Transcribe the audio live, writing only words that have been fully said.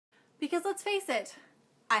Because let's face it,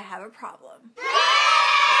 I have a problem.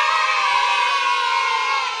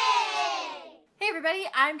 Hey everybody,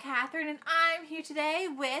 I'm Catherine and I'm here today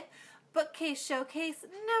with Bookcase Showcase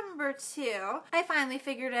number 2. I finally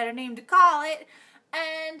figured out a name to call it,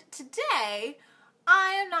 and today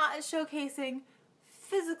I am not showcasing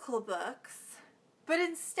physical books, but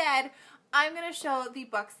instead I'm going to show the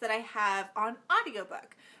books that I have on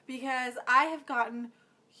audiobook because I have gotten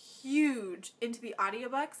huge into the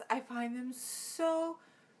audiobooks. I find them so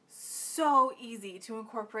easy to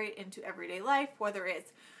incorporate into everyday life, whether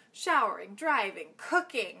it's showering, driving,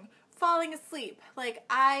 cooking, falling asleep. Like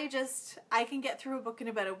I can get through a book in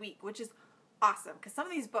about a week, which is awesome because some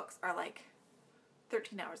of these books are like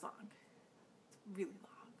 13 hours long. It's really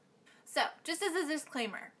long. So, just as a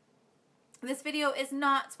disclaimer, this video is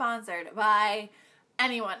not sponsored by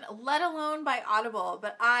anyone, let alone by Audible,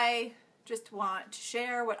 but I just want to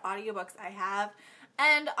share what audiobooks I have,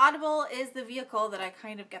 and Audible is the vehicle that I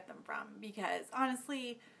kind of get them from because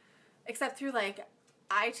honestly, except through like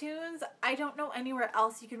iTunes, I don't know anywhere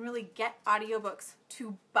else you can really get audiobooks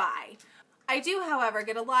to buy. I do, however,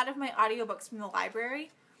 get a lot of my audiobooks from the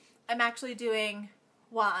library. I'm actually doing,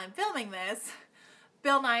 while I'm filming this,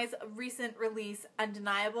 Bill Nye's recent release,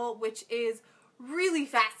 Undeniable, which is really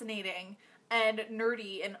fascinating and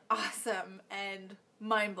nerdy and awesome and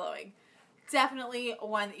mind-blowing. Definitely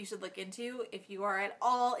one that you should look into if you are at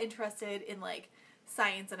all interested in like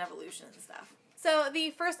science and evolution and stuff. So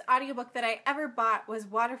the first audiobook that I ever bought was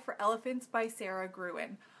Water for Elephants by Sarah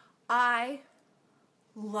Gruen. I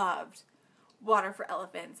loved Water for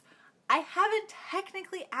Elephants. I haven't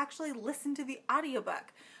technically actually listened to the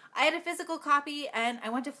audiobook. I had a physical copy and I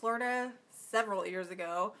went to Florida several years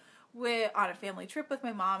ago on a family trip with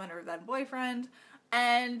my mom and her then boyfriend.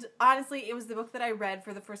 And honestly, it was the book that I read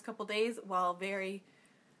for the first couple days while very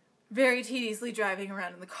tediously driving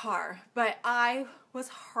around in the car. But I was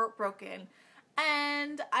heartbroken.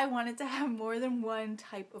 And I wanted to have more than one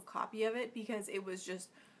type of copy of it because it was just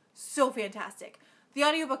so fantastic. The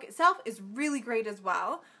audiobook itself is really great as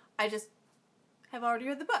well. I just have already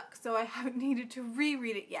read the book, so I haven't needed to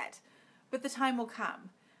reread it yet. But the time will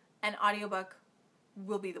come, and audiobook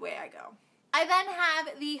will be the way I go. I then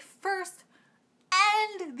have the first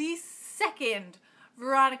and the second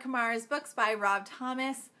Veronica Mars books by Rob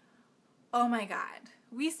Thomas. Oh my god.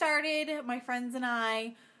 We started, my friends and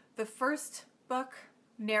I, the first book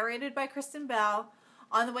narrated by Kristen Bell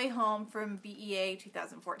on the way home from BEA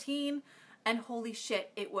 2014, and holy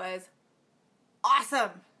shit, it was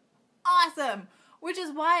awesome. Awesome. Which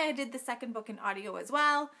is why I did the second book in audio as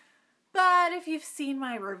well. But if you've seen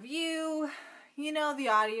my review, you know the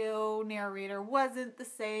audio narrator wasn't the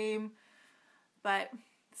same. But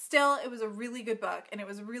still, it was a really good book, and it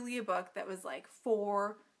was really a book that was like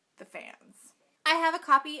for the fans. I have a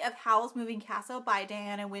copy of Howl's Moving Castle by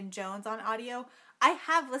Diana Wynne Jones on audio. I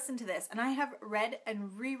have listened to this, and I have read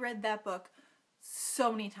and reread that book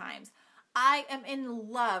so many times. I am in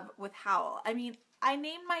love with Howl. I mean, I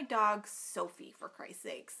named my dog Sophie, for Christ's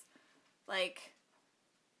sakes. Like,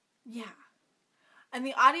 yeah. And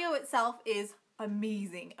the audio itself is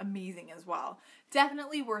amazing as well.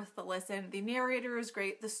 Definitely worth the listen. The narrator is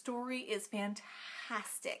great. The story is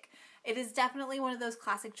fantastic. It is definitely one of those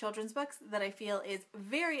classic children's books that I feel is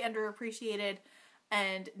very underappreciated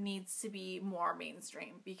and needs to be more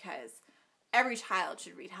mainstream because every child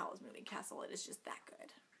should read Howl's Moving Castle. It is just that good.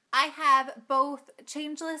 I have both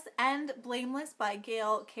Changeless and Blameless by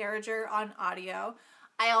Gail Carriger on audio.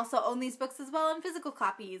 I also own these books as well in physical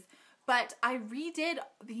copies, but I redid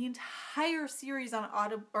the entire series on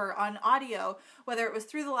audio, whether it was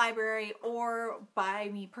through the library or by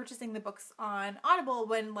me purchasing the books on Audible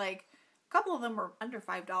when like a couple of them were under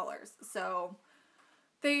 $5. So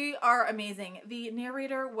they are amazing. The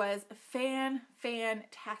narrator was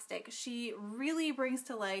fantastic. She really brings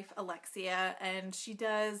to life Alexia, and she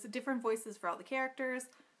does different voices for all the characters.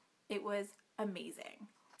 It was amazing.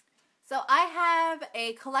 So I have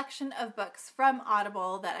a collection of books from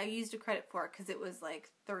Audible that I used a credit for because it was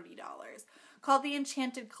like $30, called the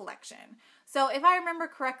Enchanted Collection. So if I remember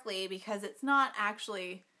correctly, because it's not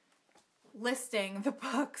actually listing the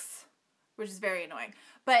books, which is very annoying,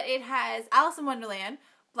 but it has Alice in Wonderland,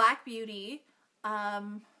 Black Beauty,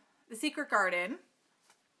 The Secret Garden,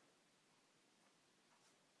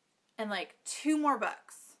 and like 2 more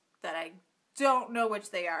books that I don't know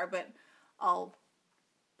which they are, but I'll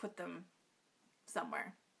put them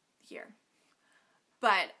somewhere here.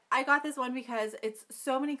 But I got this one because it's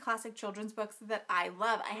so many classic children's books that I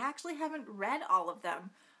love. I actually haven't read all of them.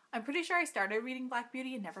 I'm pretty sure I started reading Black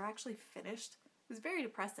Beauty and never actually finished. It was very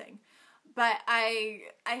depressing. But I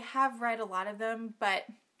have read a lot of them, but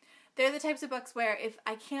They're the types of books where if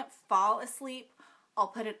I can't fall asleep, I'll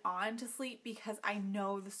put it on to sleep because I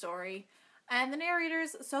know the story. And the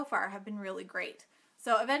narrators so far have been really great.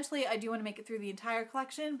 So eventually I do want to make it through the entire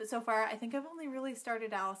collection, but so far I think I've only really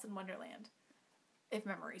started Alice in Wonderland, if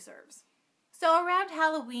memory serves. So around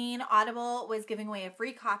Halloween, Audible was giving away a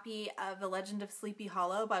free copy of The Legend of Sleepy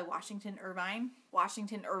Hollow by Washington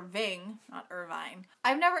Irving, not Irvine.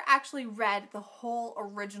 I've never actually read the whole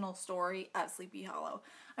original story of Sleepy Hollow.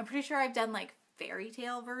 I'm pretty sure I've done like fairy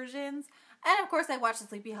tale versions. And of course I watched the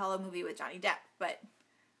Sleepy Hollow movie with Johnny Depp, but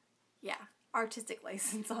yeah, artistic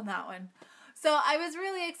license on that one. So I was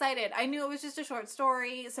really excited. I knew it was just a short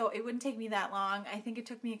story, so it wouldn't take me that long. I think it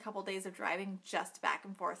took me a couple days of driving just back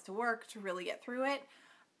and forth to work to really get through it.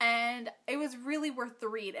 And it was really worth the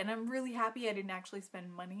read, and I'm really happy I didn't actually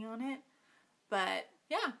spend money on it. But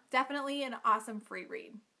yeah, definitely an awesome free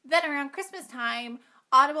read. Then around Christmas time,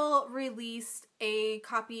 Audible released a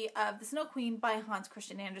copy of The Snow Queen by Hans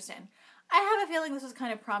Christian Andersen. I have a feeling this was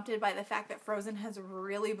kind of prompted by the fact that Frozen has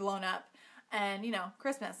really blown up. And, you know,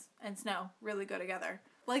 Christmas and snow really go together.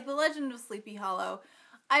 Like The Legend of Sleepy Hollow,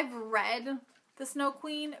 I've read The Snow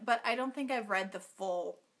Queen, but I don't think I've read the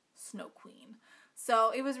full Snow Queen.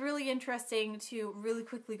 So it was really interesting to really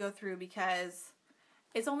quickly go through because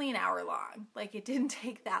it's only an hour long. Like, it didn't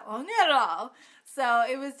take that long at all. So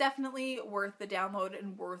it was definitely worth the download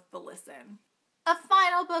and worth the listen. A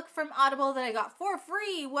final book from Audible that I got for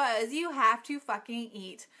free was You Have to Fucking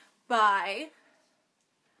Eat by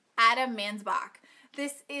Adam Mansbach.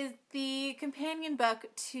 This is the companion book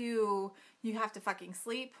to You Have to Fucking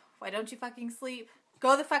Sleep. Why don't you fucking sleep?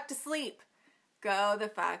 Go the fuck to sleep. Go the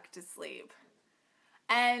fuck to sleep.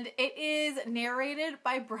 And it is narrated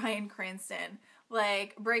by Bryan Cranston.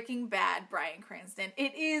 Like Breaking Bad Bryan Cranston.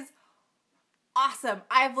 It is awesome.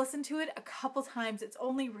 I've listened to it a couple times. It's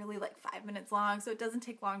only really like 5 minutes long, so it doesn't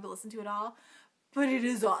take long to listen to it all. But it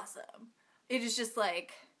is awesome. It is just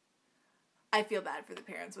like, I feel bad for the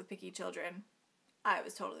parents with picky children. I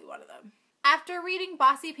was totally one of them. After reading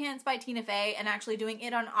Bossy Pants by Tina Fey and actually doing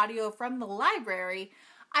it on audio from the library,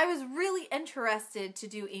 I was really interested to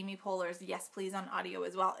do Amy Poehler's Yes Please on audio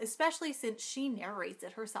as well, especially since she narrates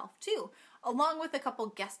it herself too, along with a couple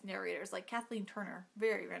guest narrators like Kathleen Turner,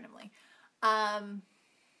 very randomly.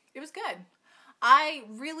 It was good. I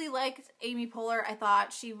really liked Amy Poehler. I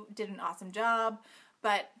thought she did an awesome job,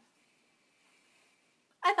 but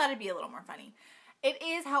I thought it'd be a little more funny. It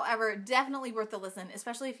is, however, definitely worth the listen,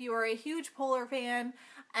 especially if you are a huge Poehler fan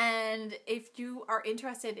and if you are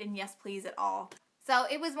interested in Yes Please at all. So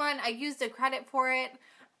it was one, I used a credit for it,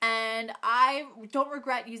 and I don't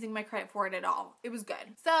regret using my credit for it at all. It was good.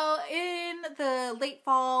 So in the late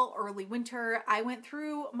fall, early winter, I went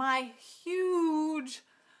through my huge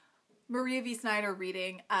Maria V. Snyder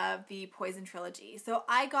reading of the Poison trilogy. So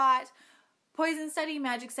I got Poison Study,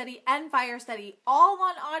 Magic Study, and Fire Study all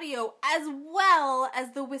on audio, as well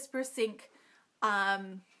as the Whisper Sync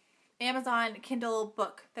Amazon Kindle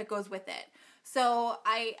book that goes with it. So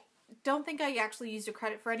I don't think I actually used a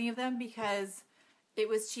credit for any of them because it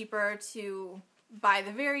was cheaper to buy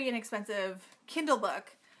the very inexpensive Kindle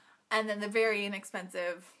book and then the very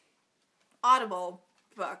inexpensive Audible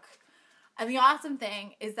book. And the awesome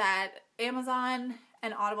thing is that Amazon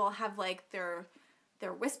and Audible have like their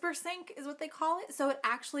Whisper Sync is what they call it. So it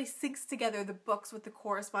actually syncs together the books with the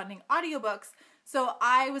corresponding audiobooks. So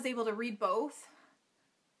I was able to read both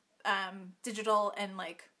digital and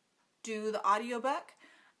like do the audiobook.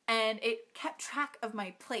 And it kept track of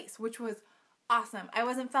my place, which was awesome. I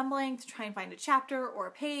wasn't fumbling to try and find a chapter or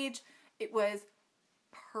a page. It was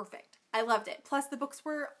perfect. I loved it. Plus the books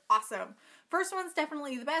were awesome. First one's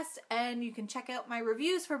definitely the best, and you can check out my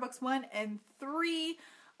reviews for books 1 and 3.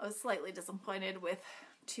 I was slightly disappointed with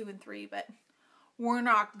 2 and 3, but we're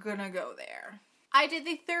not gonna go there. I did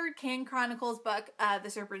the third Kane Chronicles book, The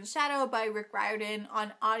Serpent's Shadow by Rick Riordan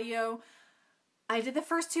on audio. I did the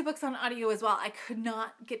first 2 books on audio as well. I could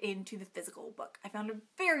not get into the physical book. I found it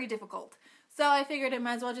very difficult. So I figured I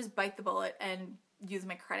might as well just bite the bullet and use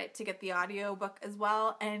my credit to get the audio book as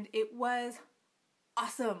well. And it was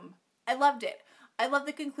awesome. I loved it. I loved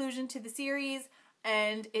the conclusion to the series,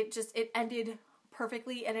 and it ended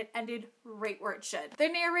perfectly, and it ended right where it should. The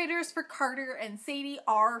narrators for Carter and Sadie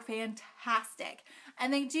are fantastic,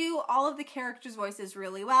 and they do all of the characters' voices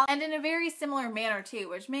really well, and in a very similar manner too,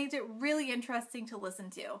 which made it really interesting to listen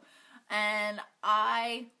to, and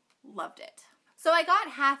I loved it. So I got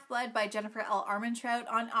Half-Blood by Jennifer L.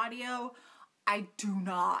 Armentrout on audio. I do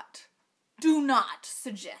not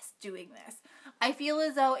suggest doing this. I feel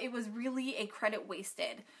as though it was really a credit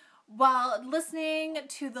wasted. While listening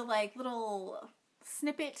to the like little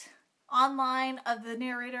snippet online of the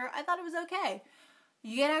narrator, I thought it was okay.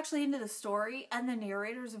 You get actually into the story, and the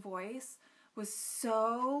narrator's voice was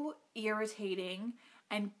so irritating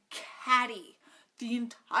and catty the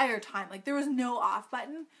entire time. Like, there was no off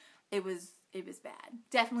button. It was bad.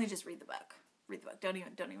 Definitely just read the book. Read the book. Don't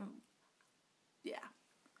even, yeah.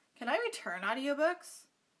 Can I return audiobooks?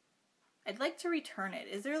 I'd like to return it.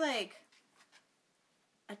 Is there like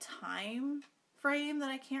a time frame that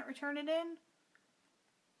I can't return it in?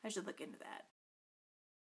 I should look into that.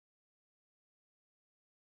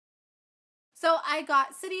 So I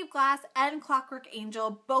got City of Glass and Clockwork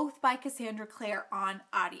Angel, both by Cassandra Clare, on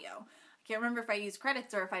audio. I can't remember if I used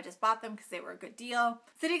credits or if I just bought them because they were a good deal.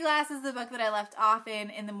 City of Glass is the book that I left off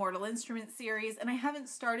in the Mortal Instruments series, and I haven't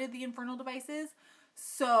started the Infernal Devices,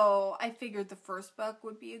 so I figured the first book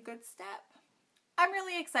would be a good step. I'm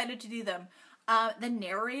really excited to do them. The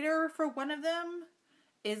narrator for one of them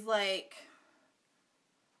is like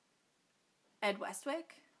Ed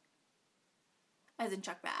Westwick, as in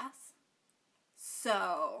Chuck Bass.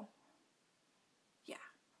 So, yeah.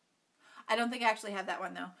 I don't think I actually have that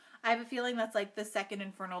one, though. I have a feeling that's like the second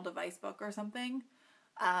Infernal Device book or something.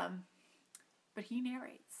 But he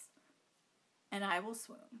narrates. And I will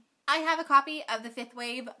swoon. I have a copy of The Fifth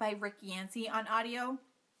Wave by Rick Yancey on audio.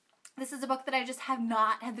 This is a book that I just have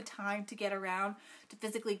not had the time to get around to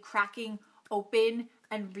physically cracking open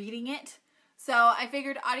and reading it. So I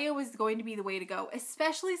figured audio was going to be the way to go,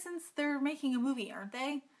 especially since they're making a movie, aren't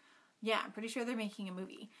they? Yeah, I'm pretty sure they're making a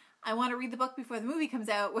movie. I want to read the book before the movie comes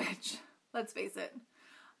out, which, let's face it,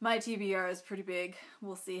 my TBR is pretty big.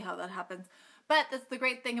 We'll see how that happens. But that's the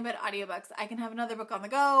great thing about audiobooks. I can have another book on the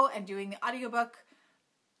go and doing the audiobook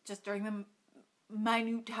just during the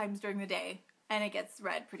minute times during the day, and it gets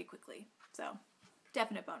read pretty quickly. So,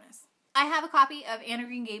 definite bonus. I have a copy of Anne of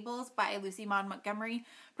Green Gables by Lucy Maud Montgomery.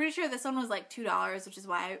 Pretty sure this one was like $2, which is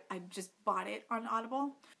why I just bought it on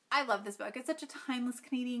Audible. I love this book. It's such a timeless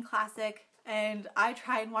Canadian classic, and I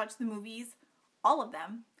try and watch the movies, all of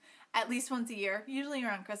them, at least once a year, usually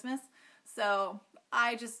around Christmas. So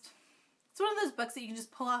it's one of those books that you can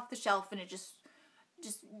just pull off the shelf and it just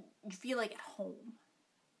you feel like at home.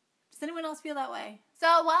 Does anyone else feel that way? So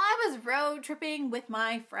while I was road tripping with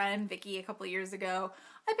my friend Vicky a couple years ago,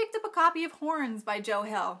 I picked up a copy of Horns by Joe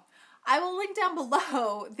Hill. I will link down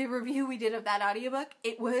below the review we did of that audiobook.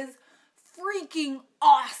 It was freaking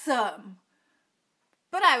awesome.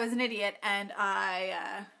 But I was an idiot, and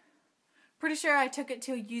pretty sure I took it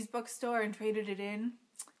to a used bookstore and traded it in.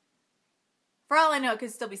 For all I know, it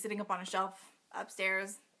could still be sitting up on a shelf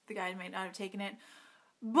upstairs. The guy might not have taken it.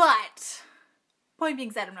 But, point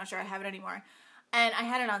being said, I'm not sure I have it anymore. And I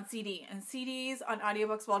had it on CD. And CDs on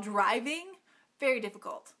audiobooks while driving, very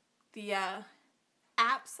difficult. The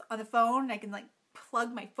apps on the phone, I can like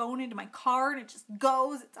plug my phone into my car and it just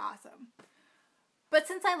goes. It's awesome. But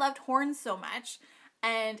since I loved Horns so much,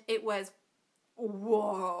 and it was,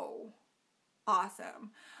 whoa,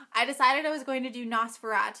 awesome, I decided I was going to do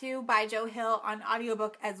Nosferatu by Joe Hill on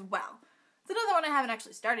audiobook as well. It's another one I haven't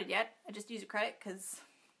actually started yet. I just used a credit because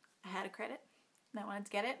I had a credit and I wanted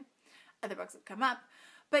to get it. Other books have come up.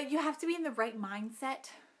 But you have to be in the right mindset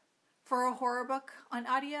for a horror book on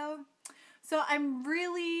audio. So I'm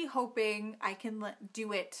really hoping I can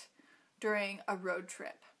do it during a road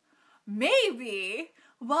trip. Maybe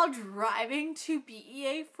while driving to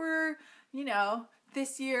BEA for,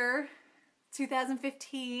 this year,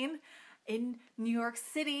 2015, in New York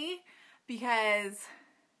City, because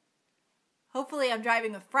hopefully I'm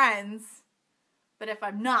driving with friends, but if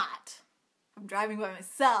I'm not, if I'm driving by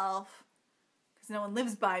myself, because no one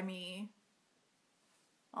lives by me,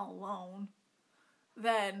 all alone,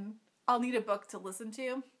 then I'll need a book to listen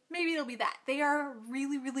to. Maybe it'll be that. They are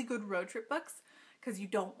really, really good road trip books because you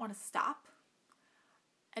don't want to stop.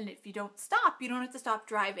 And if you don't stop, you don't have to stop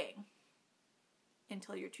driving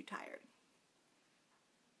until you're too tired.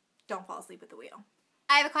 Don't fall asleep at the wheel.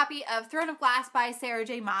 I have a copy of Throne of Glass by Sarah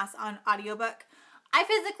J. Maas on audiobook. I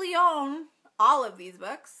physically own all of these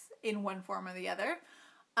books in one form or the other.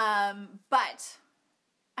 But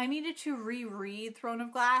I needed to reread Throne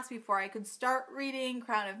of Glass before I could start reading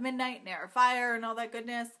Crown of Midnight, Ne'er of Fire, and all that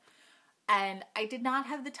goodness. And I did not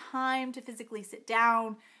have the time to physically sit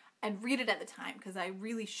down and read it at the time because I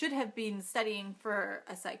really should have been studying for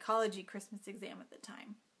a psychology Christmas exam at the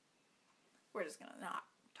time. We're just going to not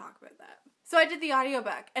talk about that. So I did the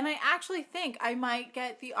audiobook, and I actually think I might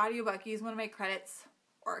get the audiobook, use one of my credits,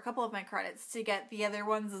 or a couple of my credits, to get the other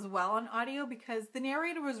ones as well on audio because the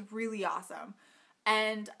narrator was really awesome.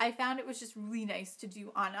 And I found it was just really nice to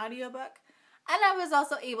do on audiobook. And I was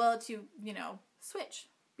also able to, switch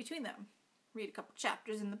between them. Read a couple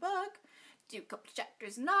chapters in the book, do a couple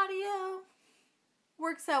chapters in audio.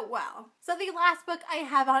 Works out well. So the last book I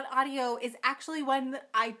have on audio is actually one that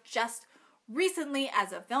I just recently,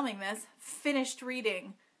 as of filming this, finished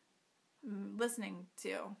listening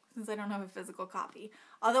to, since I don't have a physical copy.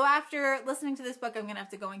 Although after listening to this book, I'm going to have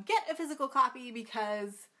to go and get a physical copy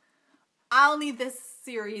because I'll need this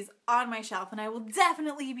series on my shelf, and I will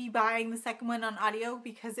definitely be buying the second one on audio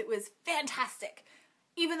because it was fantastic.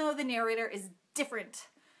 Even though the narrator is different,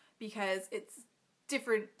 because it's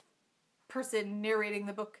different person narrating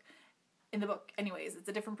the book in the book. Anyways, it's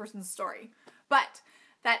a different person's story. But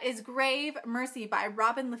that is Grave Mercy by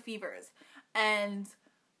Robin Lefevers. And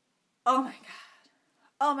oh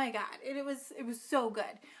my god, it was so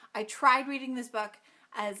good. I tried reading this book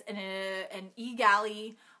as an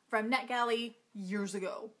e-galley from NetGalley years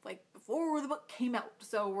ago, like before the book came out.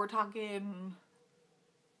 So we're talking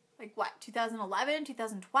like what, 2011,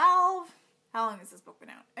 2012? How long has this book been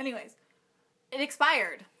out? Anyways, it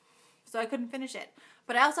expired, so I couldn't finish it.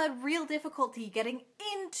 But I also had real difficulty getting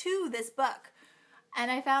into this book.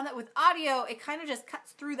 And I found that with audio, it kind of just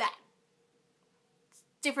cuts through that. It's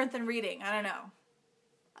different than reading. I don't know.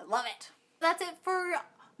 I love it. That's it for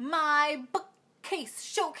my bookcase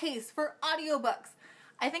showcase for audiobooks.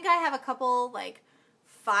 I think I have a couple like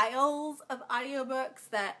files of audiobooks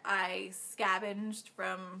that I scavenged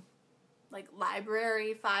from like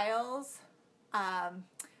library files,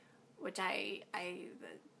 which I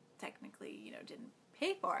technically, didn't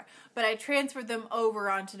pay for, but I transferred them over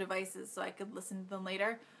onto devices so I could listen to them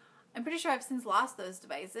later. I'm pretty sure I've since lost those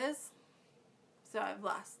devices, so I've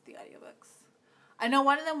lost the audiobooks. I know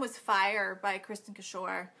one of them was Fire by Kristen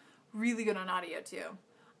Kishore, really good on audio too.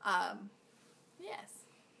 Yes.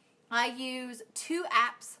 I use 2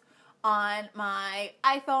 apps on my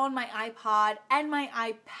iPhone, my iPod, and my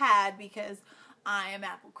iPad because I am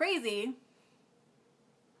Apple crazy.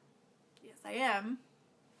 Yes, I am.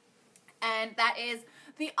 And that is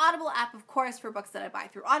the Audible app, of course, for books that I buy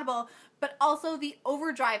through Audible, but also the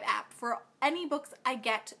Overdrive app for any books I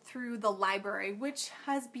get through the library, which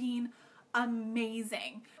has been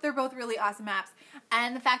amazing. They're both really awesome apps,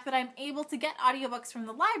 and the fact that I'm able to get audiobooks from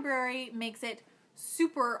the library makes it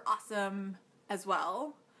super awesome as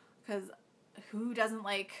well, because who doesn't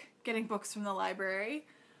like getting books from the library?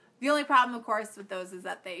 The only problem, of course, with those is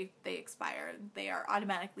that they expire. They are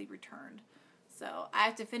automatically returned. So I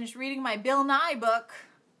have to finish reading my Bill Nye book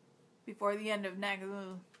before the end of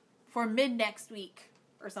for mid next week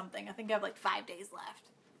or something. I think I have like 5 days left.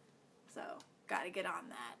 So gotta get on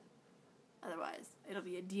that. Otherwise, it'll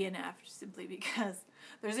be a DNF simply because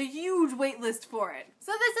there's a huge wait list for it.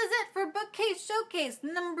 So this is it for Bookcase Showcase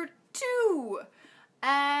number 2.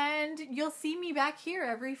 And you'll see me back here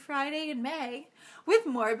every Friday in May with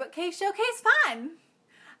more Bookcase Showcase fun.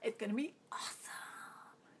 It's gonna be awesome.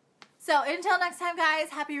 So until next time, guys,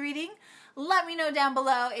 happy reading. Let me know down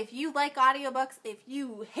below if you like audiobooks, if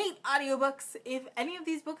you hate audiobooks, if any of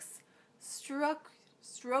these books stroked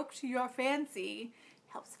your fancy.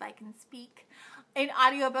 Helps if I can speak in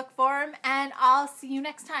audiobook form, and I'll see you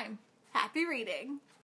next time. Happy reading.